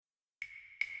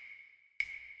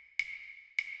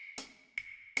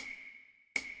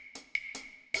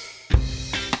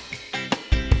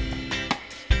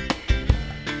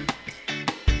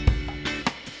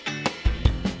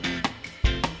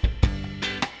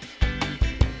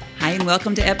Hi, and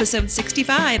welcome to episode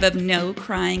 65 of No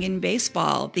Crying in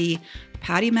Baseball, the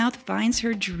Potty Mouth Finds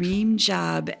Her Dream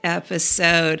Job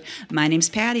episode. My name's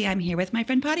Patty. I'm here with my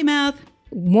friend Potty Mouth.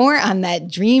 More on that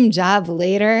dream job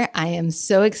later. I am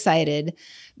so excited.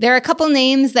 There are a couple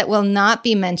names that will not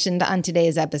be mentioned on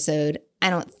today's episode, I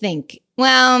don't think.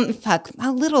 Well,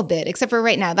 a little bit, except for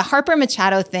right now. The Harper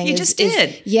Machado thing. You just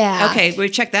did. Yeah. Okay, we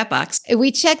checked that box.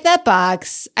 We checked that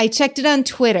box. I checked it on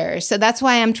Twitter. So that's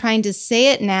why I'm trying to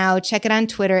say it now, check it on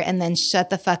Twitter, and then shut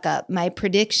the fuck up. My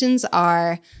predictions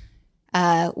are,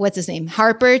 what's his name?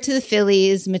 Harper to the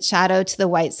Phillies, Machado to the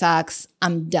White Sox.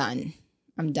 I'm done.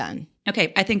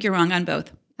 Okay, I think you're wrong on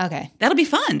both. Okay. That'll be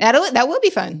fun. That will be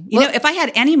fun. You know, if I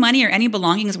had any money or any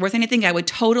belongings worth anything, I would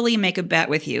totally make a bet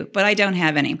with you, but I don't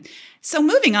have any. So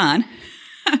moving on,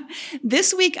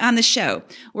 this week on the show,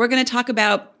 we're going to talk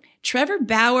about Trevor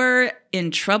Bauer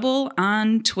in trouble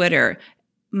on Twitter,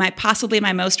 possibly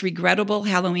my most regrettable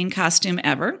Halloween costume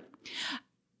ever.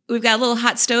 We've got a little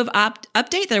hot stove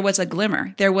update. There was a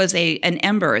glimmer. There was an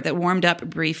ember that warmed up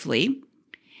briefly.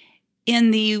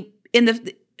 In the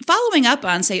following up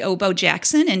on, say, Bo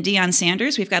Jackson and Deion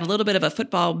Sanders, we've got a little bit of a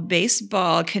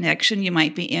football-baseball connection you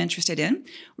might be interested in.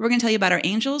 We're going to tell you about our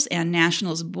Angels and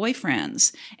Nationals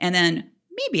boyfriends, and then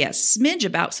maybe a smidge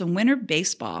about some winter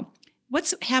baseball.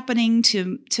 What's happening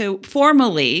to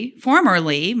formerly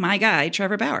my guy,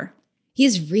 Trevor Bauer?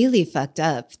 He's really fucked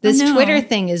up. This Twitter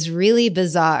thing is really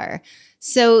bizarre.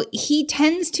 So he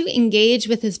tends to engage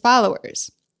with his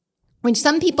followers, which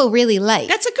some people really like.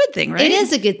 That's a good thing, right? It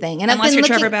is a good thing. And unless you're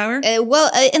Trevor Bauer?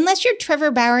 Unless you're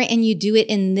Trevor Bauer and you do it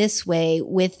in this way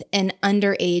with an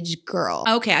underage girl.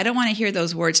 Okay, I don't want to hear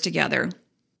those words together.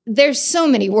 There's so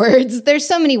many words. There's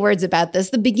so many words about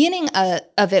this. The beginning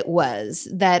of it was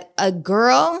that a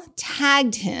girl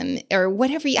tagged him or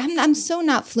whatever. I'm so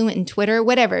not fluent in Twitter,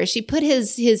 whatever. She put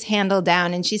his handle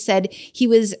down and she said he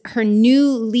was her new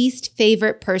least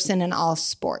favorite person in all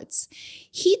sports.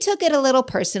 He took it a little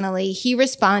personally. He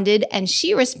responded and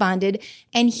she responded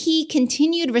and he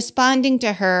continued responding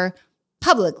to her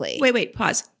publicly. Wait,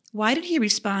 pause. Why did he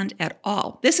respond at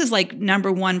all? This is like number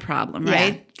one problem,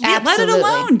 right? Yeah, let it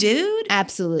alone, dude.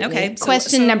 Absolutely. Okay.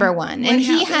 Question number one. And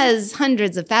he has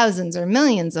hundreds of thousands or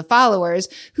millions of followers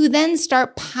who then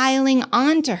start piling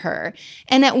onto her.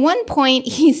 And at one point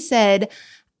he said,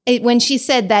 when she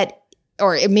said that,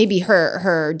 or maybe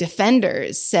her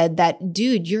defenders said that,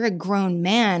 dude, you're a grown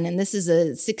man and this is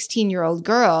a 16-year-old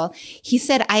girl. He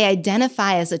said, I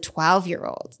identify as a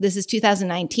 12-year-old. This is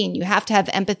 2019. You have to have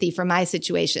empathy for my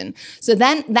situation. So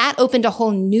then that opened a whole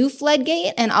new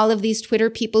floodgate, and all of these Twitter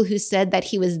people who said that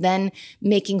he was then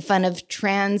making fun of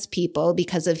trans people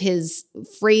because of his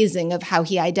phrasing of how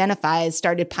he identifies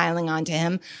started piling onto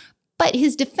him. But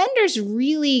his defenders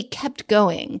really kept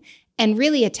going and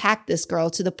really attacked this girl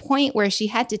to the point where she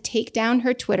had to take down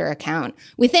her Twitter account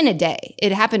within a day.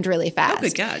 It happened really fast. Oh,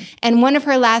 good God. And one of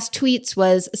her last tweets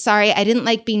was, sorry, I didn't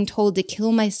like being told to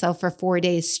kill myself for 4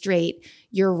 days straight.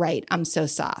 You're right. I'm so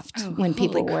soft. When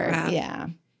people were, yeah.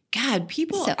 God,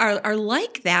 people are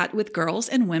like that with girls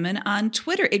and women on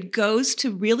Twitter. It goes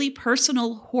to really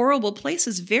personal, horrible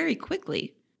places very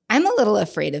quickly. I'm a little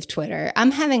afraid of Twitter.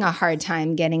 I'm having a hard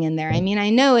time getting in there. I mean, I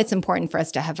know it's important for us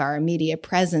to have our media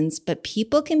presence, but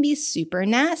people can be super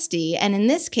nasty. And in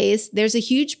this case, there's a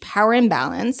huge power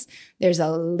imbalance. There's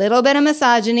a little bit of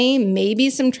misogyny, maybe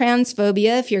some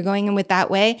transphobia if you're going in with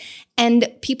that way. And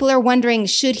people are wondering,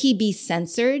 should he be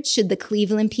censored? Should the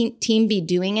Cleveland team be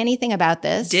doing anything about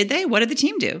this? Did they? What did the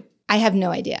team do? I have no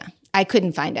idea. I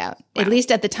couldn't find out. Wow. At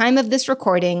least at the time of this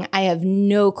recording, I have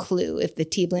no clue if the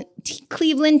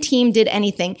Cleveland team did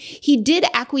anything. He did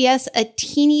acquiesce a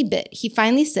teeny bit. He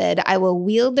finally said, I will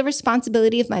wield the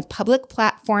responsibility of my public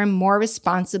platform more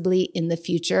responsibly in the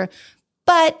future.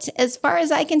 But as far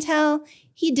as I can tell,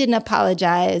 he didn't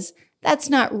apologize. That's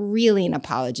not really an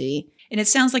apology. And it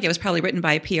sounds like it was probably written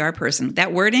by a PR person.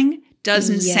 That wording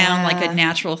doesn't sound like a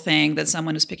natural thing that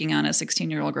someone who's picking on a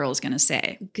 16-year-old girl is going to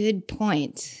say. Good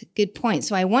point.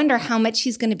 So I wonder how much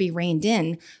he's going to be reined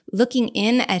in. Looking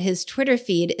in at his Twitter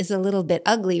feed is a little bit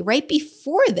ugly. Right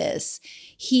before this,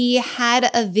 he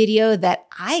had a video that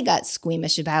I got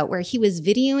squeamish about where he was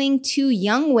videoing two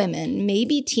young women,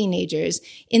 maybe teenagers,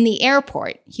 in the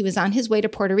airport. He was on his way to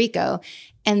Puerto Rico,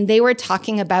 and they were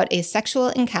talking about a sexual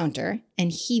encounter,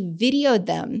 and he videoed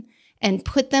them. and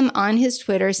put them on his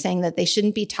Twitter saying that they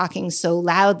shouldn't be talking so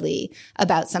loudly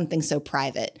about something so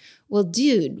private. Well,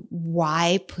 dude,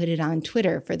 why put it on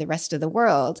Twitter for the rest of the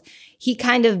world? He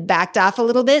kind of backed off a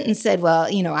little bit and said, well,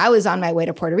 I was on my way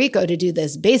to Puerto Rico to do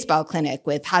this baseball clinic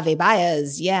with Javi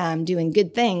Baez. Yeah, I'm doing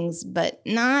good things, but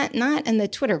not in the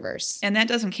Twitterverse. And that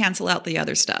doesn't cancel out the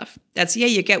other stuff. That's,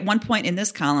 you get 1 point in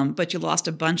this column, but you lost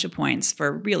a bunch of points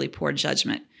for really poor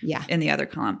judgment in the other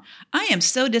column. I am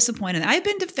so disappointed. I've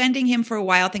been defending him for a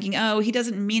while thinking, oh, he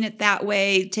doesn't mean it that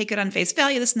way. Take it on face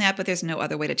value, this and that, but there's no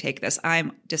other way to take this.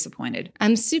 I'm disappointed.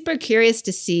 I'm super curious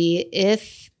to see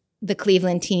if the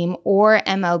Cleveland team or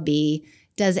MLB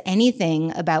does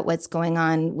anything about what's going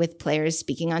on with players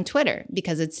speaking on Twitter,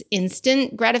 because it's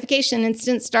instant gratification,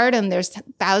 instant stardom. There's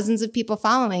thousands of people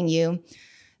following you.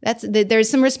 There's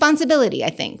some responsibility, I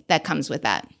think, that comes with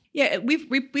that. Yeah,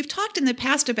 we've talked in the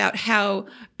past about how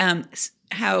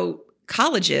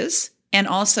colleges and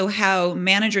also how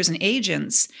managers and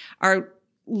agents are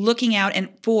looking out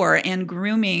and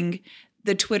grooming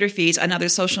the Twitter feeds and other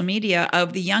social media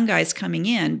of the young guys coming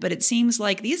in. But it seems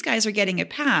like these guys are getting a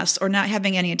pass or not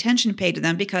having any attention paid to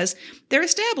them because they're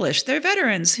established. They're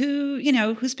veterans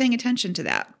who's paying attention to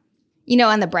that.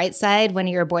 On the bright side, one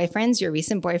of your boyfriends, your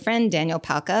recent boyfriend, Daniel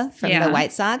Palka from the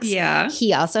White Sox,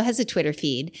 he also has a Twitter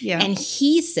feed. Yeah. And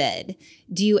he said,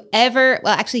 he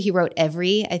wrote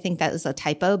every, I think that was a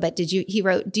typo, but he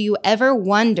wrote, do you ever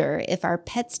wonder if our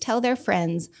pets tell their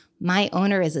friends, my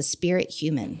owner is a spirit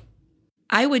human?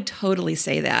 I would totally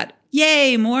say that.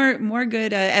 Yay, more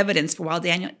good evidence for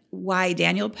why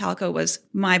Daniel Palka was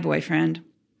my boyfriend.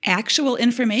 Actual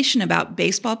information about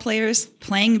baseball players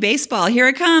playing baseball. Here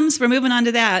it comes. We're moving on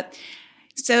to that.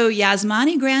 So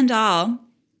Yasmani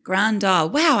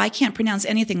Grandal. Wow, I can't pronounce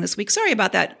anything this week. Sorry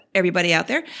about that, everybody out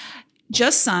there.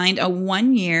 Just signed a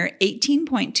 1-year,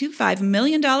 $18.25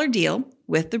 million deal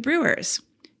with the Brewers.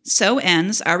 So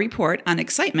ends our report on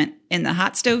excitement in the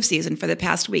hot stove season for the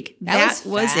past week. That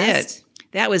was it.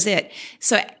 That was it.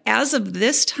 So as of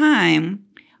this time,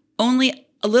 only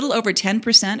a little over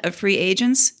 10% of free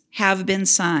agents have been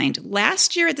signed.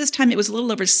 Last year at this time, it was a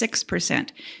little over 6%.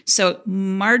 So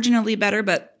marginally better,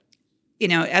 but,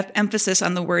 emphasis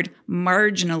on the word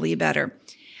marginally better.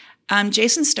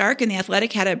 Jason Stark in The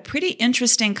Athletic had a pretty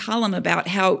interesting column about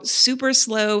how super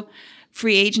slow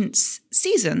free agency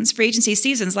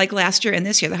seasons like last year and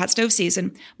this year, the hot stove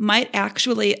season, might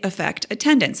actually affect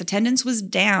attendance. Attendance was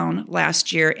down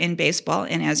last year in baseball.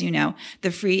 And as you know,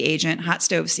 the free agent hot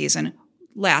stove season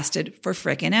lasted for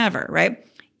frickin' ever, right?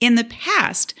 In the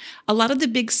past, a lot of the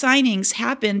big signings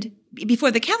happened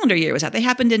before the calendar year was out. They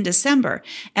happened in December.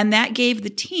 And that gave the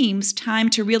teams time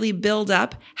to really build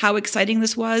up how exciting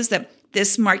this was, that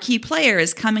this marquee player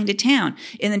is coming to town.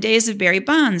 In the days of Barry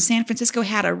Bonds, San Francisco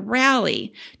had a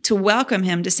rally to welcome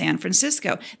him to San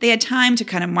Francisco. They had time to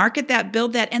kind of market that,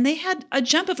 build that, and they had a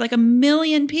jump of like 1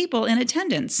 million people in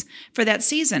attendance for that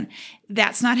season.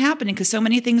 That's not happening because so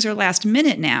many things are last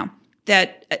minute now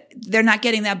that they're not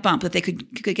getting that bump that they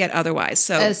could get otherwise.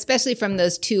 So especially from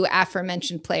those two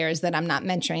aforementioned players that I'm not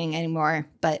mentioning anymore,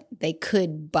 but they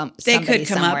could bump somebody They could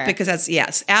come somewhere. Up because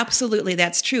yes, absolutely.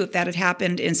 That's true. If that had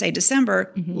happened in, say,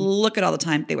 December, look at all the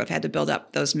time they would have had to build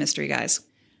up those mystery guys.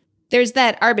 There's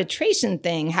that arbitration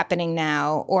thing happening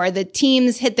now, or the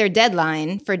teams hit their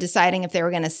deadline for deciding if they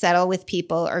were going to settle with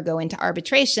people or go into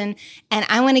arbitration. And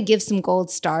I want to give some gold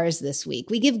stars this week.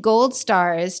 We give gold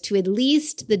stars to at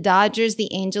least the Dodgers,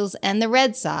 the Angels, and the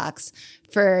Red Sox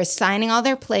for signing all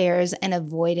their players and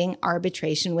avoiding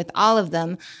arbitration with all of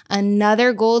them.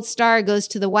 Another gold star goes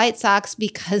to the White Sox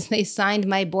because they signed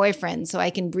my boyfriend, so I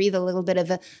can breathe a little bit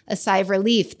of a sigh of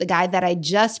relief. The guy that I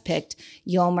just picked,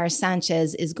 Yolmer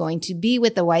Sanchez, is going to be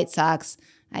with the White Sox.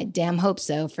 I damn hope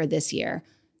so for this year.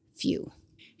 Few.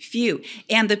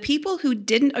 And the people who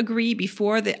didn't agree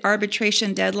before the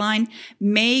arbitration deadline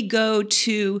may go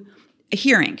to a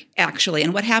hearing, actually.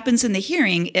 And what happens in the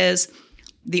hearing is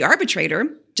the arbitrator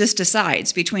just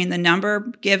decides between the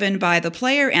number given by the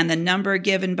player and the number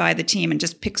given by the team and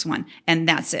just picks one, and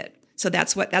that's it. So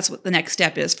that's what the next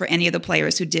step is for any of the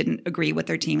players who didn't agree with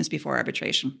their teams before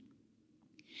arbitration.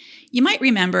 You might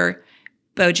remember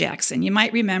Bo Jackson. You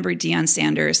might remember Deion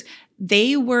Sanders.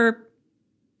 They were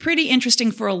pretty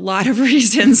interesting for a lot of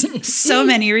reasons, so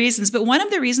many reasons. But one of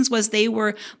the reasons was they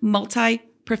were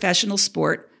multi-professional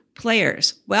sport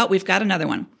players. Well, we've got another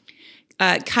one.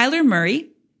 Kyler Murray,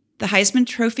 the Heisman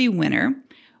Trophy winner,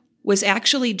 was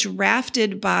actually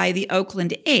drafted by the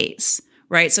Oakland A's,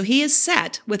 right? So he is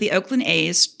set with the Oakland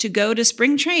A's to go to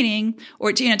spring training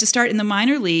or to start in the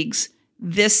minor leagues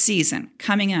this season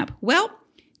coming up. Well,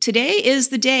 today is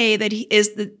the day that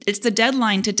it's the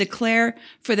deadline to declare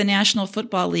for the National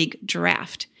Football League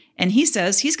draft. And he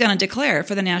says he's going to declare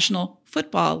for the National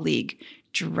Football League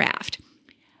draft.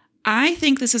 I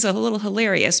think this is a little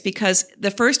hilarious because the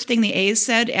first thing the A's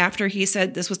said after he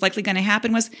said this was likely going to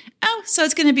happen was, oh, so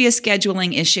it's going to be a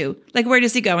scheduling issue. Like, where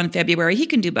does he go in February? He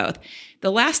can do both.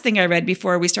 The last thing I read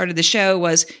before we started the show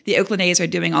was the Oakland A's are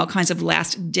doing all kinds of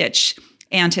last-ditch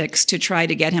antics to try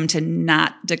to get him to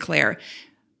not declare.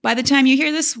 By the time you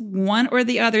hear this, one or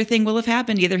the other thing will have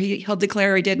happened. Either he'll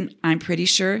declare or he didn't. I'm pretty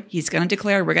sure he's going to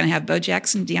declare. We're going to have Bo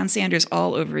Jackson, Deion Sanders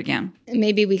all over again.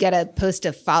 Maybe we got to post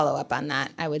a follow-up on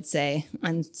that, I would say,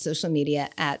 on social media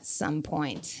at some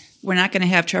point. We're not going to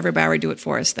have Trevor Bauer do it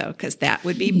for us, though, because that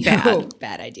would be bad. No,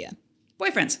 bad idea.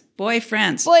 Boyfriends.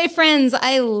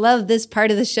 I love this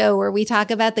part of the show where we talk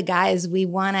about the guys we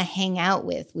want to hang out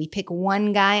with. We pick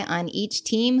one guy on each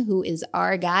team who is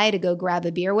our guy to go grab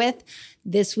a beer with.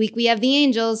 This week we have the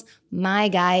Angels. My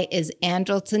guy is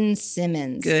Andrelton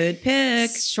Simmons. Good pick.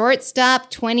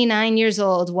 Shortstop, 29 years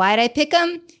old. Why'd I pick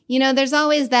him? You know, there's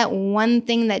always that one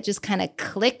thing that just kind of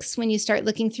clicks when you start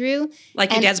looking through.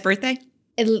 Like your dad's birthday?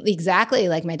 Exactly,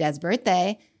 like my dad's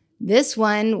birthday. This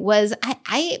one was,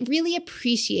 I really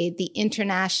appreciate the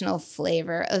international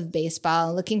flavor of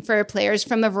baseball, looking for players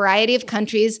from a variety of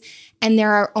countries, and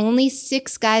there are only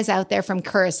 6 guys out there from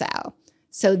Curacao.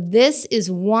 So this is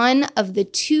one of the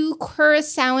 2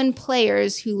 Curaçaoan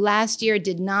players who last year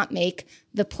did not make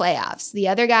the playoffs. The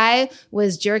other guy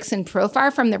was Jurickson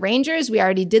Profar from the Rangers. We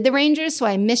already did the Rangers, so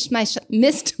I missed my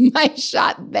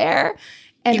shot there.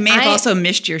 And you may have also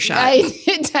missed your shot.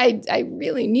 I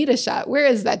really need a shot. Where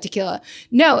is that tequila?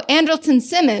 No, Andrelton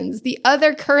Simmons, the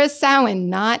other Curaçaoan,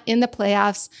 not in the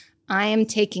playoffs. I am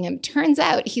taking him. Turns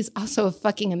out he's also a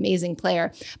fucking amazing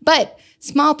player. But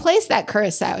small place, that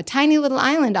Curacao, a tiny little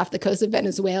island off the coast of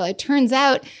Venezuela. It turns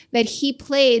out that he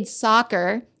played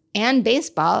soccer and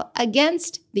baseball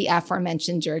against the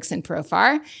aforementioned Jurickson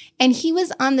Profar. And he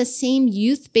was on the same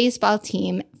youth baseball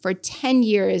team for 10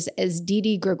 years as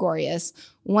Didi Gregorius,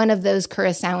 one of those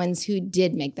Curaçaoans who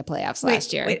did make the playoffs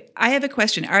last year. Wait, I have a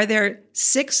question. Are there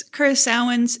 6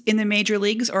 Curaçaoans in the major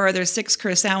leagues, or are there 6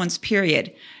 Curaçaoans,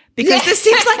 period? Because this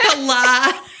seems like a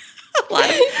lot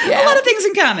of things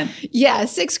in common. Yeah,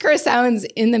 6 Curaçaoans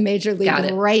in the major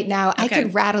league right now. Okay. I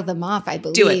could rattle them off, I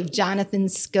believe. Do it. Jonathan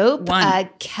Scope,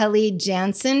 Kelly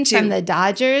Jansen from the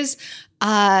Dodgers. No,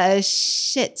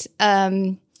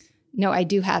 I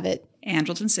do have it.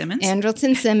 Andrelton Simmons.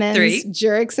 3.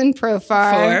 Jurickson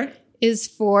Profar. 4. Is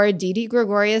 4. Didi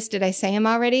Gregorius, did I say him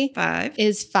already? 5.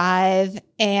 Is 5.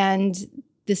 And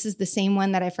this is the same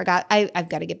one that I forgot. I've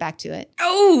got to get back to it.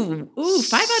 Oh,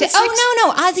 5 out of 6. Oh,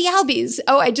 no. Ozzy Albies.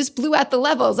 Oh, I just blew out the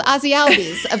levels. Ozzy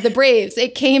Albies of the Braves.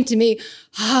 It came to me.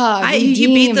 You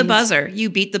beat the buzzer.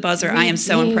 Redeemed. I am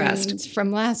so impressed.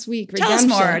 From last week. Tell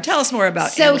us more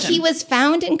about So Andrelton. he was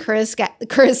found in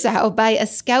Curacao by a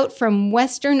scout from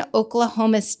Western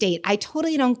Oklahoma State. I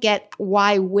totally don't get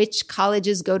why which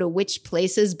colleges go to which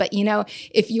places, but you know,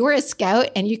 if you were a scout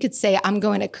and you could say, I'm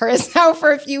going to Curacao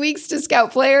for a few weeks to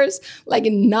scout players, like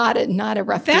not a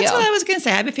rough deal. That's what I was going to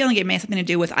say. I have a feeling it may have something to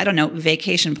do with, I don't know,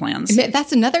 vacation plans.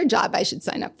 That's another job I should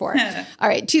sign up for. All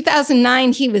right.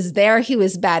 2009, he was there. He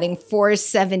was batting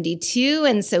 .472,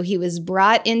 and so he was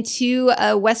brought into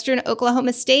Western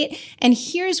Oklahoma State. And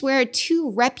here's where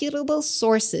 2 reputable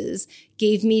sources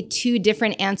gave me 2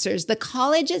 different answers. The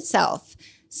college itself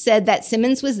said that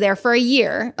Simmons was there for a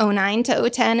year, 09 to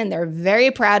 010, and they're very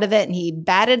proud of it, and he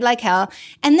batted like hell.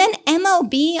 And then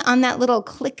MLB, on that little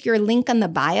click your link on the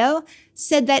bio,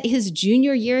 said that his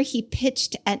junior year, he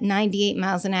pitched at 98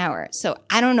 miles an hour. So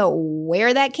I don't know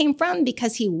where that came from,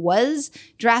 because he was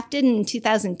drafted in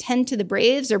 2010 to the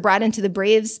Braves, or brought into the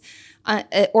Braves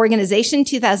organization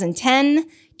 2010.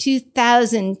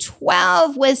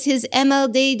 2012 was his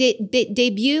MLB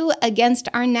debut against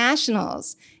our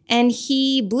Nationals. And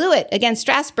he blew it against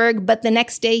Strasburg, but the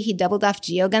next day he doubled off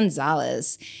Gio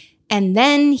Gonzalez. And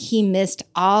then he missed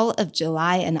all of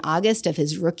July and August of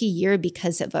his rookie year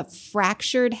because of a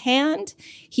fractured hand.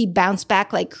 He bounced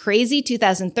back like crazy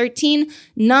 2013,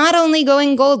 not only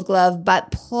going Gold Glove,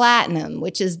 but Platinum,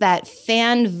 which is that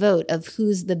fan vote of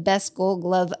who's the best Gold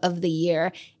Glove of the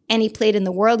year. And he played in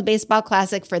the World Baseball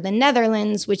Classic for the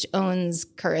Netherlands, which owns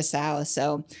Curacao.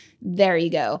 So there you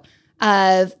go.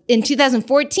 In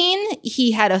 2014,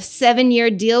 he had a 7-year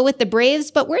deal with the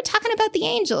Braves, but we're talking about the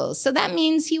Angels. So that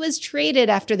means he was traded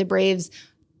after the Braves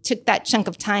took that chunk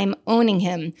of time owning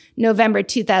him. November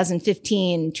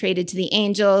 2015, traded to the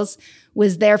Angels.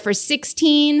 was there for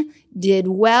 16, did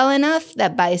well enough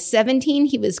that by 17,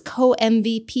 he was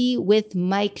co-MVP with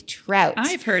Mike Trout.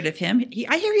 I've heard of him.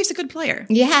 I hear he's a good player.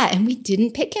 Yeah, and we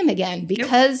didn't pick him again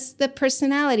because the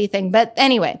personality thing. But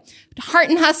anyway, Heart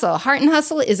and Hustle. Heart and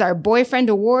Hustle is our boyfriend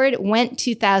award, went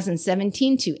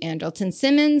 2017 to Andrelton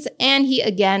Simmons, and he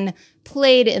again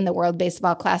played in the World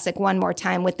Baseball Classic one more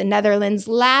time with the Netherlands.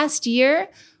 Last year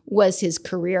was his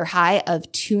career high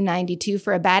of .292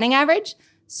 for a batting average,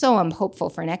 so I'm hopeful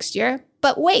for next year.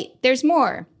 But wait, there's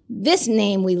more. This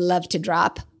name we love to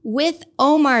drop with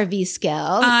Omar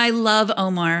Vizquel. I love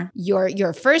Omar.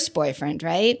 Your first boyfriend,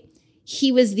 right?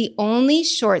 He was the only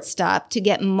shortstop to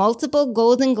get multiple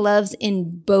Golden Gloves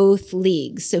in both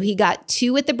leagues. So he got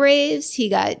 2 with the Braves, he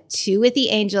got 2 with the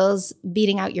Angels,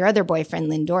 beating out your other boyfriend,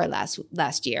 Lindor,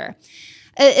 last year.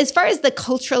 As far as the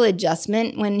cultural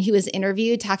adjustment, when he was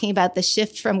interviewed talking about the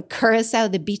shift from Curacao,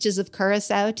 the beaches of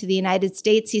Curacao, to the United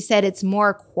States, he said it's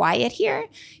more quiet here.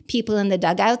 People in the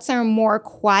dugouts are more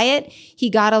quiet. He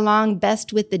got along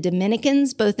best with the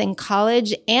Dominicans, both in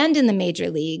college and in the major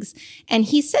leagues. And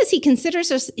he says he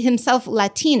considers himself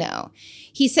Latino.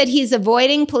 He said he's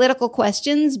avoiding political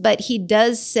questions, but he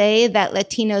does say that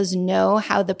Latinos know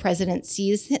how the president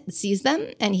sees them,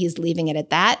 and he's leaving it at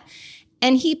that.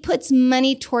 And he puts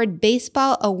money toward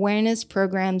baseball awareness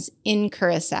programs in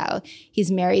Curacao.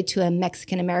 He's married to a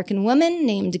Mexican-American woman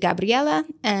named Gabriela,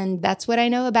 and that's what I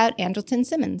know about Andrelton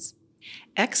Simmons.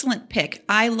 Excellent pick.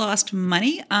 I lost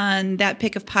money on that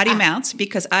pick of Potty Mounts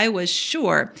because I was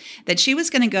sure that she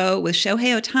was going to go with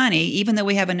Shohei Ohtani, even though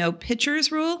we have a no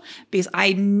pitchers rule, because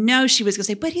I know she was going to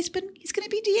say, but he's going to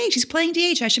be DH. He's playing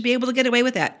DH. I should be able to get away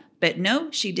with that. But no,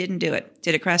 she didn't do it.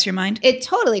 Did it cross your mind? It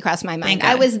totally crossed my mind.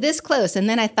 I was this close. And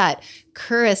then I thought,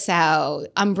 Curacao,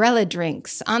 umbrella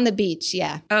drinks on the beach.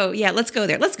 Yeah. Oh, yeah. Let's go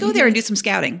there. Let's go there and do some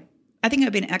scouting. I think it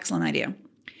would be an excellent idea.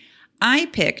 I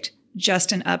picked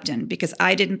Justin Upton because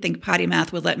I didn't think Potty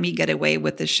Mouth would let me get away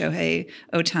with the Shohei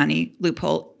Ohtani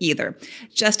loophole either.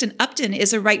 Justin Upton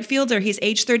is a right fielder. He's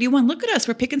age 31. Look at us.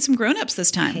 We're picking some grown-ups this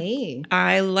time. Hey.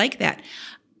 I like that.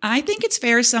 I think it's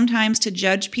fair sometimes to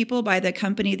judge people by the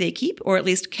company they keep, or at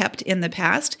least kept in the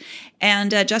past. And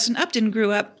Justin Upton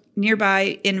grew up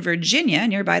nearby in Virginia,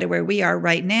 nearby to where we are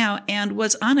right now, and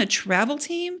was on a travel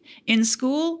team in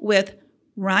school with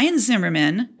Ryan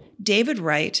Zimmerman, David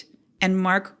Wright, and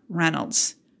Mark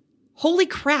Reynolds. Holy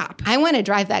crap. I want to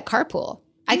drive that carpool.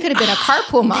 I could have been a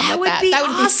carpool mom that with that. That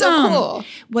would be so cool.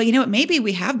 Well, you know what? Maybe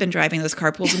we have been driving those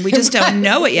carpools and we just don't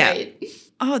know it yet. Right.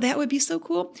 Oh, that would be so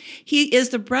cool. He is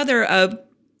the brother of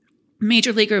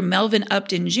Major Leaguer Melvin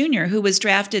Upton Jr., who was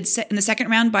drafted in the second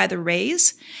round by the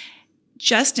Rays.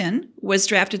 Justin was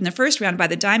drafted in the first round by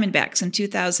the Diamondbacks in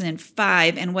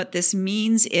 2005. And what this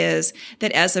means is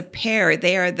that as a pair,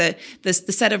 they are the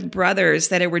set of brothers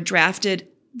that were drafted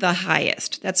the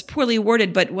highest. That's poorly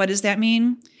worded, but what does that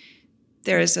mean?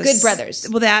 There's good brothers.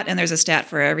 Well, that, and there's a stat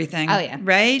for everything. Oh, yeah.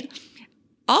 Right?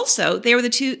 Also, they were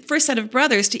the first set of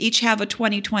brothers to each have a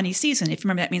 20-20 season. If you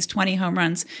remember, that means 20 home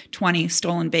runs, 20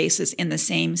 stolen bases in the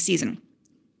same season.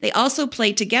 They also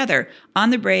played together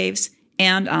on the Braves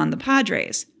and on the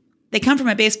Padres. They come from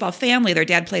a baseball family. Their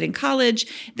dad played in college.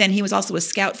 Then he was also a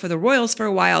scout for the Royals for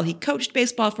a while. He coached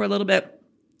baseball for a little bit.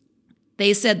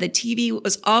 They said the TV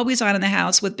was always on in the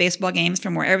house with baseball games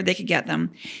from wherever they could get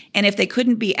them. And if they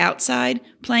couldn't be outside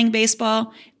playing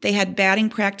baseball, they had batting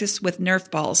practice with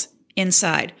Nerf balls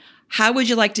inside. How would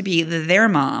you like to be their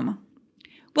mom?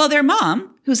 Well, their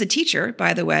mom, who's a teacher,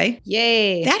 by the way.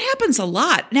 Yay. That happens a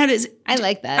lot. Now, I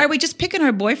like that. Are we just picking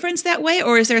our boyfriends that way?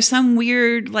 Or is there some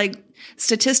weird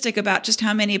statistic about just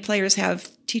how many players have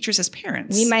teachers as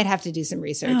parents? We might have to do some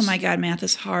research. Oh my God, math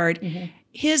is hard. Mm-hmm.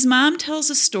 His mom tells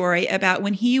a story about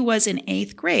when he was in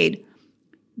 8th grade.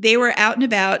 They were out and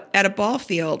about at a ball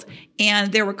field,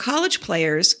 and there were college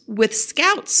players with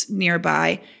scouts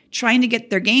nearby trying to get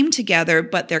their game together,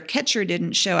 but their catcher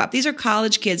didn't show up. These are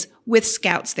college kids with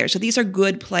scouts there. So these are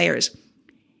good players.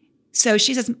 So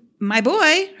she says,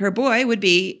 her boy would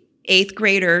be 8th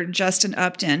grader Justin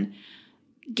Upton,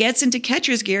 gets into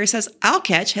catcher's gear, says, I'll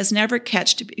catch, has never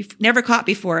caught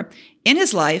before in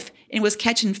his life, and was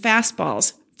catching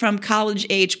fastballs from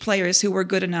college-age players who were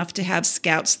good enough to have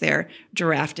scouts there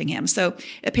drafting him. So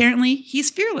apparently he's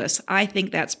fearless. I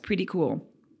think that's pretty cool.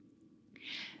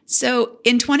 So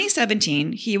in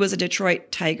 2017, he was a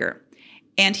Detroit Tiger,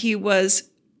 and he was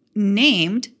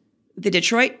named the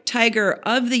Detroit Tiger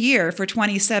of the Year for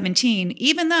 2017,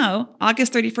 even though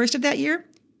August 31st of that year,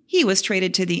 he was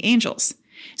traded to the Angels.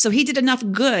 So he did enough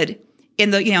good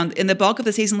in the bulk of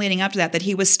the season leading up to that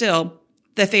he was still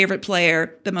the favorite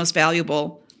player, the most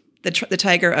valuable, the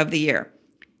Tiger of the Year.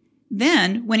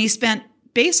 Then, when he spent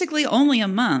basically only a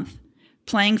month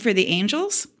playing for the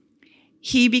Angels,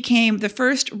 he became the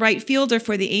first right fielder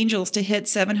for the Angels to hit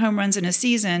 7 home runs in a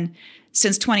season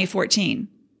since 2014.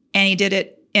 And he did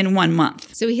it in 1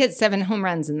 month. So he hit 7 home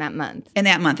runs in that month.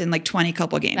 In like 20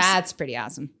 couple games. That's pretty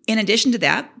awesome. In addition to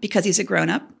that, because he's a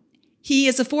grown-up, he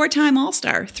is a 4-time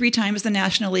All-Star, 3 times in the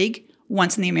National League,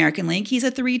 once in the American League. He's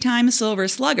a 3-time Silver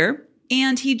Slugger.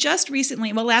 And he just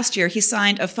recently, last year, he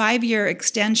signed a 5-year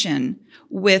extension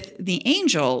with the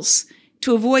Angels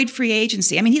to avoid free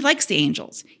agency. I mean, he likes the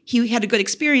Angels. He had a good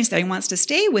experience there. He wants to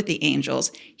stay with the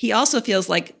Angels. He also feels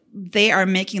like they are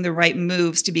making the right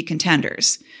moves to be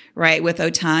contenders, right? With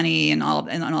Ohtani and all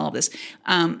of this.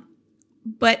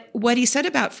 But what he said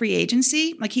about free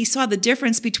agency, like he saw the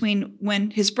difference between when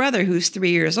his brother, who's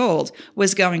 3 years old,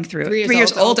 was going through 3 3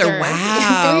 years older.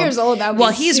 Wow. 3 years old. That would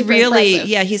be he's super really,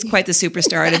 impressive. he's quite the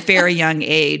superstar at a very young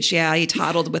age. Yeah, he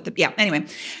toddled with anyway,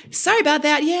 sorry about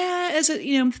that. Yeah, as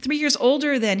 3 years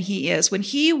older than he is. When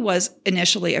he was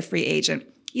initially a free agent,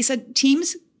 he said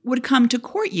teams would come to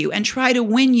court you and try to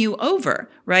win you over,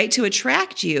 right? To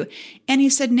attract you. And he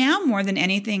said now more than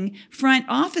anything,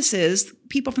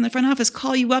 people from the front office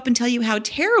call you up and tell you how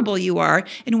terrible you are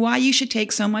and why you should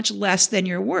take so much less than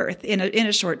you're worth in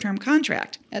a short-term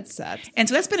contract. That sucks. And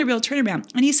so that's been a real turnaround.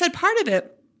 And he said part of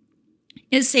it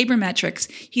is sabermetrics.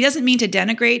 He doesn't mean to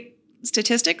denigrate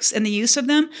statistics and the use of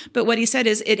them, but what he said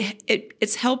is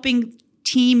it's helping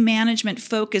team management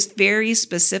focus very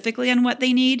specifically on what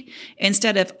they need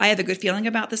instead of, I have a good feeling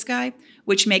about this guy,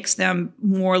 which makes them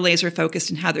more laser focused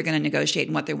in how they're going to negotiate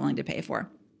and what they're willing to pay for.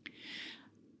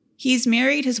 He's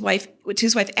married to his wife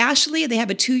Ashley. They have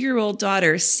a 2-year-old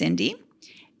daughter, Cindy,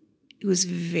 who's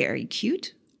very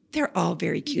cute. They're all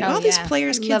very cute. All these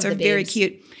players' kids are very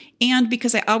cute. And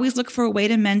because I always look for a way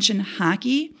to mention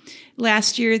hockey,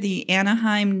 last year the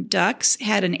Anaheim Ducks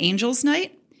had an Angels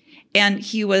night. And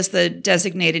he was the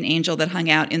designated angel that hung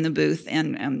out in the booth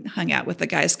and hung out with the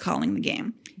guys calling the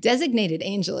game. Designated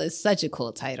angel is such a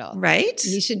cool title. Right?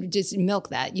 You should just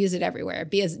milk that. Use it everywhere.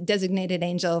 Be a designated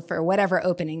angel for whatever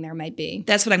opening there might be.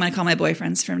 That's what I'm going to call my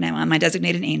boyfriends from now on, my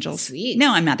designated angels. Sweet.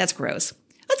 No, I'm not. That's gross.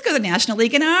 Let's go to the National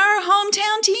League and our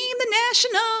hometown team, the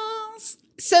Nationals.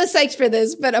 So psyched for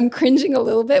this, but I'm cringing a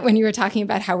little bit when you were talking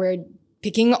about how we're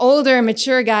picking older,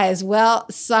 mature guys. Well,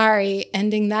 sorry,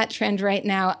 ending that trend right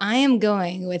now. I am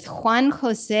going with Juan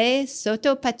Jose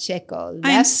Soto Pacheco.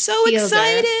 I'm so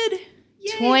excited.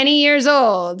 Yay. 20 years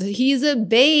old. He's a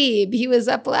babe. He was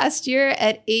up last year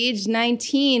at age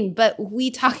 19, but we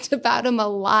talked about him a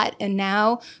lot, and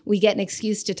now we get an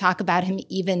excuse to talk about him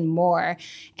even more.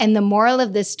 And the moral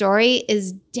of this story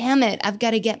is, damn it, I've got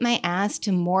to get my ass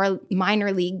to more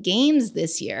minor league games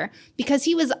this year because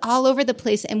he was all over the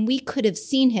place and we could have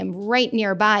seen him right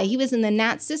nearby. He was in the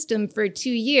Nat system for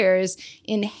 2 years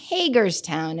in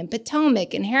Hagerstown and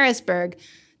Potomac and Harrisburg.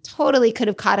 Totally could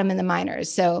have caught him in the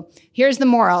minors. So here's the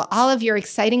moral. All of your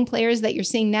exciting players that you're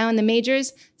seeing now in the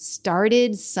majors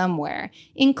started somewhere,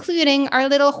 including our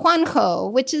little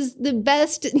Juanjo, which is the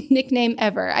best nickname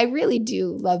ever. I really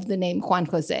do love the name Juan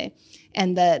Jose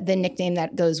and the nickname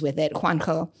that goes with it,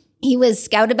 Juanjo. He was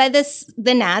scouted by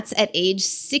the Nats at age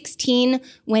 16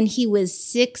 when he was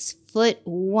 6'1".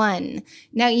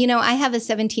 Now, I have a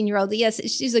 17-year-old. Yes,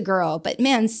 she's a girl, but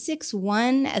man,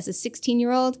 6'1" as a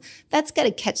 16-year-old, that's got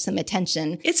to catch some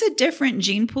attention. It's a different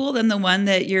gene pool than the one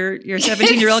that your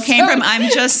 17-year-old came from.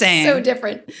 I'm just saying. So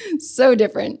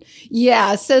different.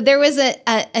 Yeah. So there was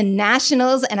a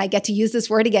Nationals, and I get to use this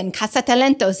word again,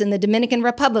 cazatalentos in the Dominican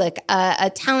Republic, a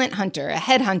talent hunter, a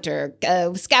headhunter,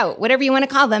 a scout, whatever you want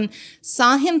to call them,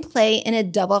 saw him play in a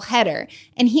doubleheader.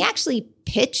 And he actually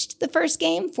pitched the first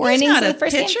game, innings of the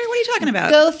first game. What are you talking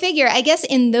about? Go figure. I guess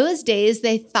in those days,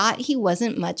 they thought he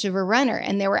wasn't much of a runner,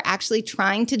 and they were actually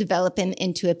trying to develop him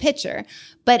into a pitcher.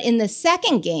 But in the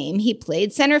second game, he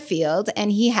played center field,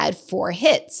 and he had 4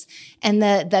 hits. And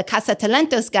the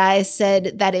Cazatalentos guy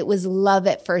said that it was love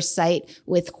at first sight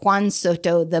with Juan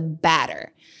Soto, the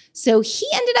batter. So he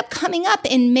ended up coming up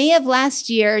in May of last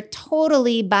year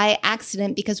totally by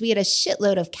accident because we had a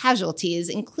shitload of casualties,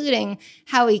 including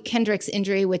Howie Kendrick's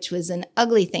injury, which was an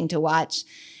ugly thing to watch.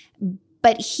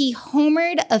 But he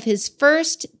homered of his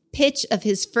first pitch of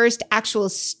his first actual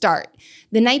start.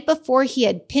 The night before he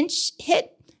had pinch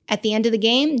hit at the end of the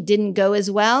game, didn't go as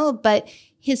well, but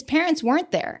his parents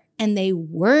weren't there and they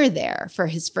were there for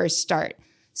his first start.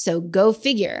 So go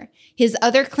figure. His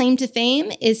other claim to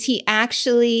fame is he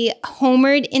actually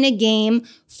homered in a game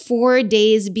 4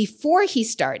 days before he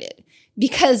started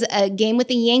because a game with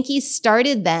the Yankees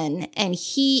started then and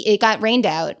it got rained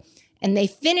out. And they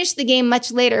finished the game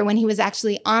much later when he was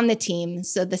actually on the team.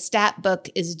 So the stat book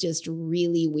is just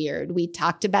really weird. We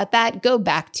talked about that. Go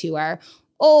back to our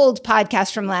old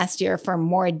podcast from last year for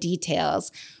more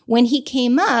details. When he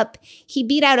came up, he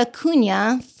beat out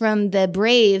Acuna from the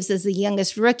Braves as the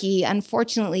youngest rookie.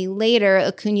 Unfortunately, later,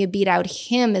 Acuna beat out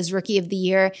him as Rookie of the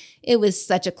Year. It was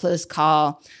such a close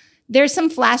call. There's some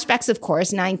flashbacks, of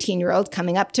course, 19-year-old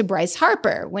coming up to Bryce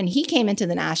Harper when he came into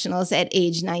the Nationals at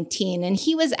age 19. And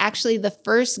he was actually the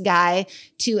first guy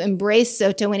to embrace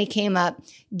Soto when he came up,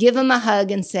 give him a hug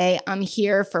and say, I'm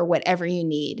here for whatever you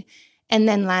need. And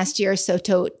then last year,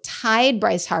 Soto tied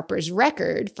Bryce Harper's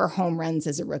record for home runs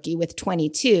as a rookie with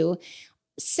 22.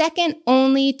 Second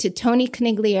only to Tony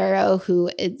Conigliaro, who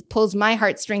pulls my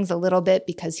heartstrings a little bit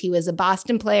because he was a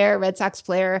Boston player, Red Sox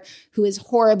player, who is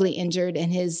horribly injured,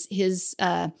 and his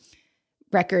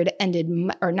record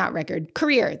ended, or not record,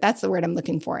 career, that's the word I'm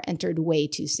looking for, ended way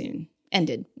too soon.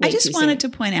 I just wanted to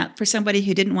point out, for somebody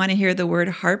who didn't want to hear the word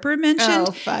Harper mentioned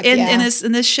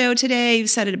in this show today, you've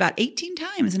said it about 18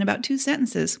 times in about 2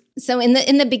 sentences. So in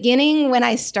the beginning, when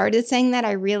I started saying that,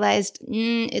 I realized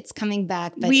it's coming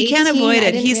back. But we can't avoid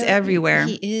it. He's everywhere.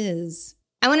 He is.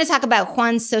 I want to talk about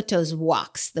Juan Soto's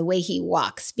walks, the way he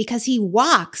walks, because he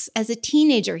walks as a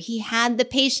teenager. He had the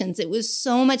patience. It was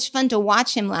so much fun to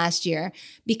watch him last year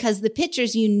because the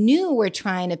pitchers you knew were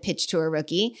trying to pitch to a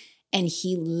rookie, and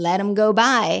he let him go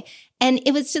by. And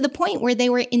it was to the point where they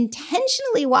were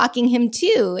intentionally walking him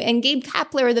too. And Gabe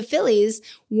Kapler of the Phillies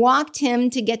walked him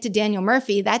to get to Daniel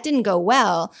Murphy. That didn't go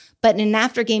well. But in an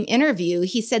after-game interview,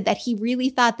 he said that he really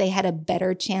thought they had a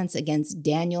better chance against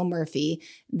Daniel Murphy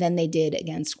than they did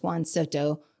against Juan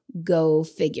Soto. Go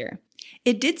figure.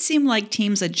 It did seem like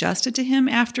teams adjusted to him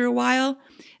after a while.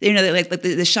 You know, like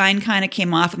the shine kind of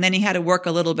came off, and then he had to work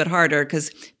a little bit harder because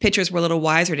pitchers were a little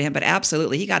wiser to him. But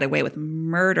absolutely, he got away with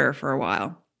murder for a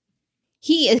while.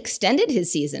 He extended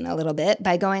his season a little bit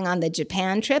by going on the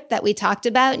Japan trip that we talked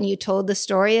about, and you told the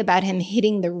story about him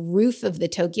hitting the roof of the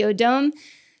Tokyo Dome.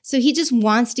 So he just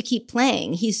wants to keep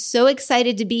playing. He's so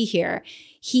excited to be here.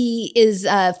 He is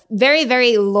very,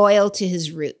 very loyal to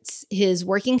his roots. His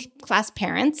working class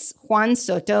parents, Juan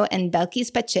Soto and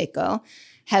Belkis Pacheco,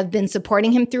 have been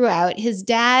supporting him throughout. His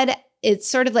dad, it's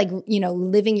sort of like,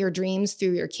 living your dreams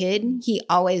through your kid. He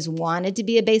always wanted to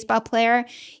be a baseball player.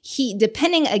 He,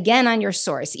 depending again on your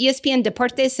source, ESPN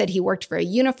Deportes said he worked for a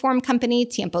uniform company.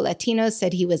 Tiempo Latino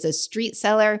said he was a street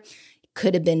seller.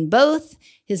 Could have been both.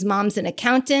 His mom's an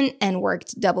accountant and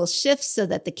worked double shifts so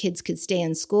that the kids could stay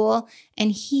in school.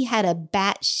 And he had a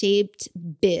bat-shaped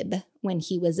bib when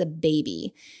he was a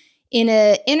baby. In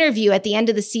an interview at the end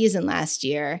of the season last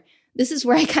year, this is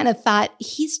where I kind of thought,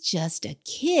 he's just a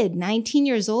kid, 19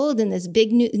 years old in this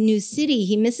big new city.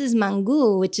 He misses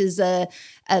mangú, which is a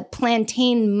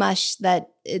plantain mush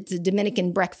that it's a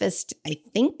Dominican breakfast, I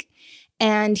think.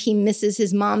 And he misses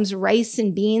his mom's rice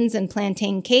and beans and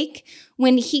plantain cake.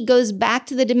 When he goes back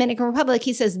to the Dominican Republic,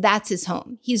 he says that's his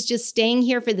home. He's just staying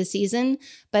here for the season,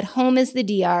 but home is the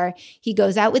DR. He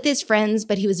goes out with his friends,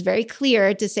 but he was very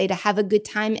clear to say to have a good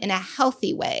time in a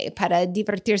healthy way, para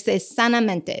divertirse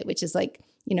sanamente, which is like,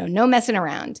 no messing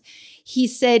around. He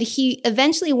said he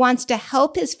eventually wants to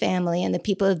help his family and the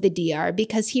people of the DR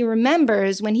because he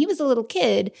remembers when he was a little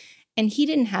kid and he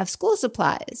didn't have school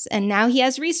supplies, and now he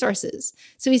has resources.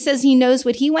 So he says he knows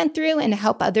what he went through, and to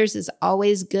help others is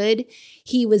always good.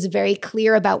 He was very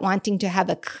clear about wanting to have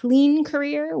a clean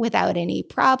career without any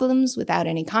problems, without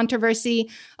any controversy,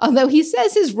 although he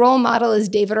says his role model is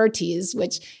David Ortiz,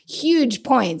 which huge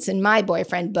points in my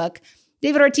boyfriend book.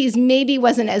 David Ortiz maybe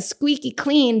wasn't as squeaky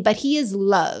clean, but he is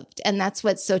loved. And that's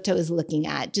what Soto is looking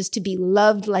at, just to be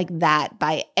loved like that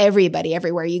by everybody,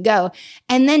 everywhere you go.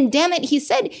 And then, damn it, he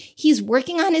said he's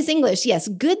working on his English. Yes,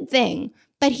 good thing.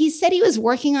 But he said he was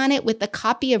working on it with a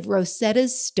copy of Rosetta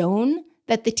Stone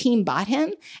that the team bought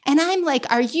him. And I'm like,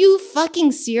 are you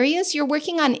fucking serious? You're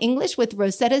working on English with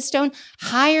Rosetta Stone?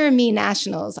 Hire me,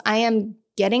 Nationals. I am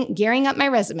gearing up my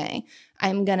resume.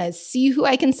 I'm going to see who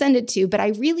I can send it to, but I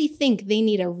really think they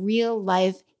need a real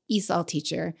life ESOL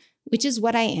teacher, which is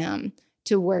what I am,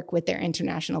 to work with their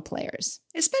international players.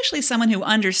 Especially someone who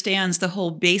understands the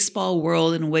whole baseball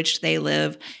world in which they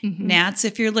live. Mm-hmm. Nats,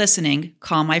 if you're listening,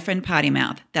 call my friend Potty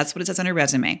Mouth. That's what it says on her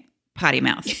resume, Potty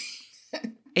Mouth.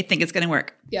 I think it's going to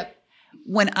work. Yep.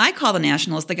 When I call the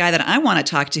Nationals, the guy that I want to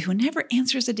talk to who never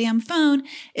answers the damn phone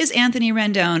is Anthony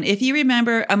Rendon. If you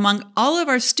remember, among all of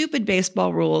our stupid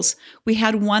baseball rules, we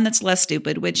had one that's less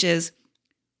stupid, which is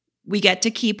we get to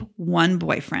keep one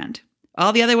boyfriend.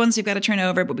 All the other ones we've got to turn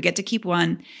over, but we get to keep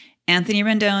one. Anthony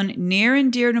Rendon, near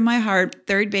and dear to my heart,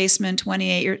 third baseman,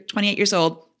 28 years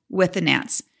old, with the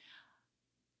Nats.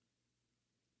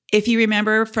 If you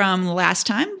remember from last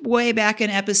time, way back in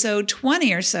episode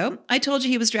 20 or so, I told you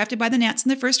he was drafted by the Nats in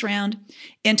the first round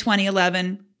in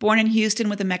 2011, born in Houston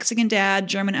with a Mexican dad,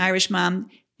 German-Irish mom,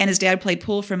 and his dad played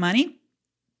pool for money.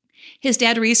 His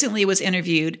dad recently was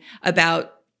interviewed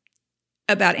about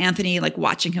Anthony, like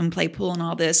watching him play pool and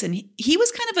all this. And he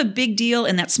was kind of a big deal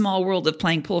in that small world of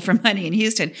playing pool for money in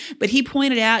Houston. But he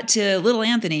pointed out to little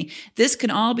Anthony, this can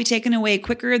all be taken away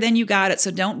quicker than you got it.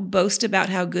 So don't boast about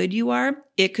how good you are.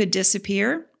 It could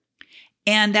disappear.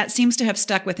 And that seems to have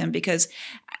stuck with him because,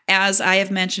 as I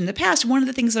have mentioned in the past, one of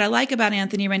the things that I like about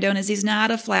Anthony Rendon is he's not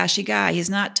a flashy guy. He's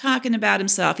not talking about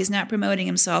himself. He's not promoting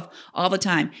himself all the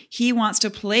time. He wants to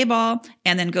play ball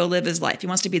and then go live his life. He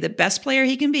wants to be the best player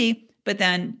he can be, but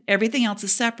then everything else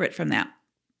is separate from that.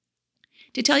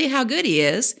 To tell you how good he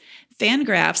is,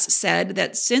 Fangraphs said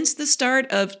that since the start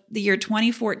of the year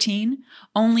 2014,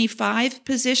 only 5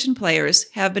 position players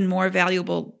have been more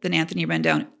valuable than Anthony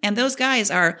Rendon. And those guys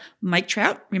are Mike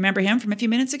Trout, remember him from a few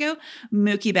minutes ago,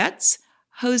 Mookie Betts,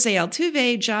 Jose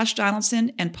Altuve, Josh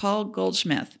Donaldson, and Paul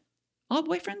Goldschmidt. All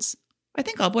boyfriends? I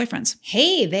think all boyfriends.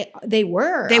 Hey, they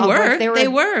were. They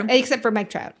were. Except for Mike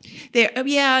Trout.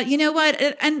 Yeah, you know what?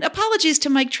 And apologies to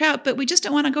Mike Trout, but we just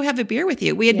don't want to go have a beer with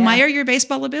you. We admire your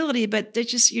baseball ability, but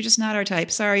you're just not our type.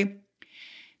 Sorry.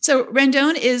 So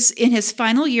Rendon is in his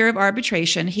final year of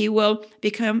arbitration. He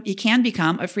can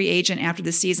become a free agent after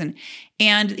the season.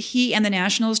 And he and the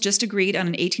Nationals just agreed on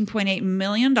an $18.8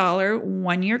 million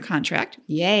one-year contract.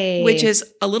 Yay. Which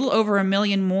is a little over $1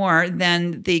 million more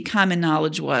than the common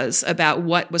knowledge was about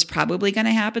what was probably going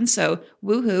to happen. So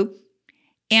woohoo.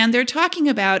 And they're talking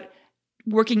about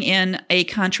working in a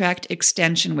contract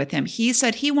extension with him. He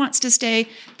said he wants to stay.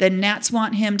 The Nats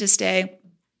want him to stay.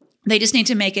 They just need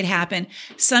to make it happen.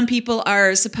 Some people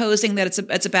are supposing that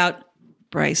it's about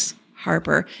Bryce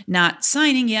Harper not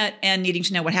signing yet and needing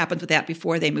to know what happens with that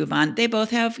before they move on. They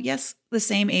both have, yes, the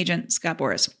same agent, Scott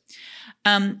Boras.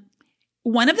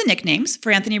 One of the nicknames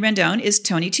for Anthony Rendon is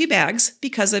Tony Two Bags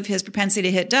because of his propensity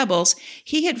to hit doubles.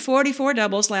 He hit 44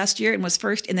 doubles last year and was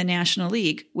first in the National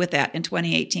League with that in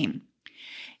 2018.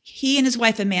 He and his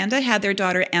wife Amanda had their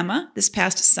daughter Emma this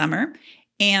past summer.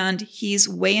 And he's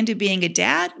way into being a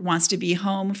dad, wants to be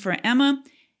home for Emma,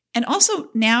 and also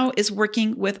now is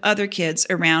working with other kids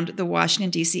around the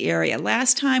Washington, D.C. area.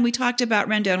 Last time we talked about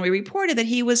Rendon, we reported that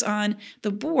he was on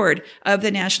the board of the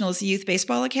Nationals Youth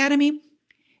Baseball Academy.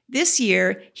 This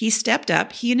year, he stepped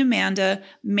up. He and Amanda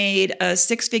made a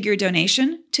 6-figure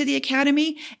donation to the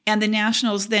academy, and the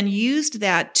Nationals then used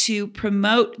that to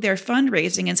promote their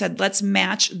fundraising and said, let's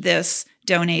match this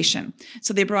donation.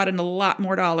 So they brought in a lot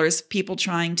more dollars, people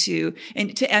trying to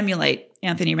emulate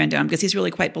Anthony Rendon because he's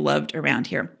really quite beloved around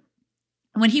here.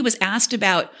 When he was asked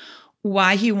about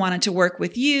why he wanted to work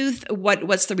with youth,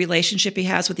 what's the relationship he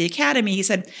has with the academy, he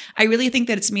said, I really think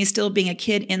that it's me still being a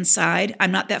kid inside.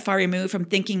 I'm not that far removed from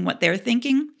thinking what they're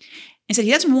thinking. And said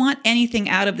he doesn't want anything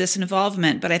out of this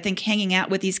involvement, but I think hanging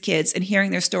out with these kids and hearing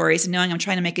their stories and knowing I'm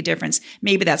trying to make a difference,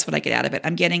 maybe that's what I get out of it.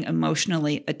 I'm getting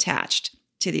emotionally attached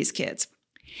to these kids.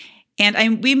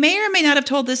 And we may or may not have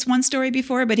told this one story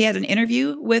before, but he had an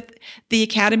interview with the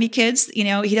Academy kids. You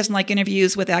know, he doesn't like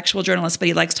interviews with actual journalists, but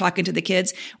he likes talking to the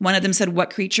kids. One of them said, what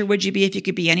creature would you be if you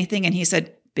could be anything? And he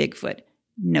said, Bigfoot.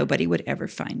 Nobody would ever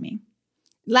find me.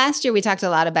 Last year, we talked a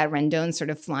lot about Rendon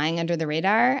sort of flying under the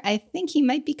radar. I think he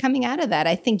might be coming out of that.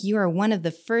 I think you are one of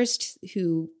the first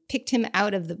who picked him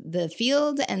out of the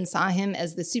field and saw him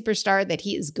as the superstar that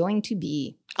he is going to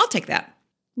be. I'll take that.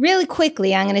 Really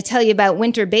quickly, I'm going to tell you about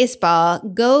winter baseball.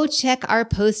 Go check our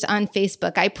post on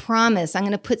Facebook. I promise I'm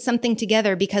going to put something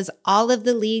together because all of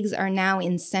the leagues are now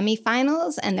in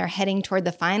semifinals and they're heading toward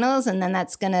the finals. And then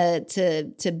that's going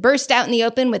to burst out in the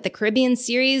open with the Caribbean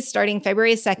Series starting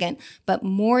February 2nd. But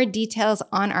more details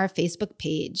on our Facebook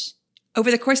page.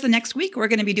 Over the course of the next week, we're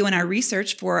going to be doing our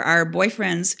research for our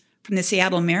boyfriends from the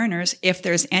Seattle Mariners, if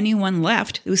there's anyone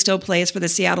left who still plays for the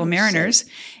Seattle Mariners,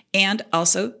 and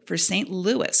also for St.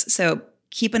 Louis. So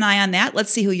keep an eye on that. Let's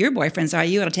see who your boyfriends are.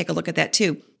 You ought to take a look at that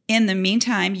too. In the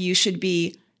meantime, you should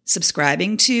be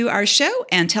subscribing to our show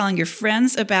and telling your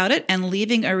friends about it and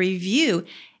leaving a review.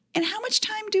 And how much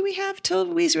time do we have till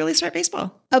we really start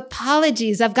baseball?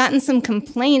 Apologies. I've gotten some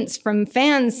complaints from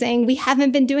fans saying we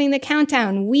haven't been doing the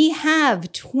countdown. We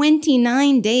have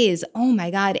 29 days. Oh my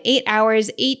God, 8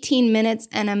 hours, 18 minutes,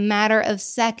 and a matter of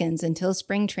seconds until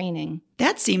spring training.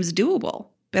 That seems doable.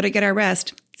 Better get our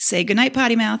rest. Say goodnight,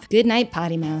 Potty Mouth. Good night,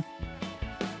 Potty Mouth.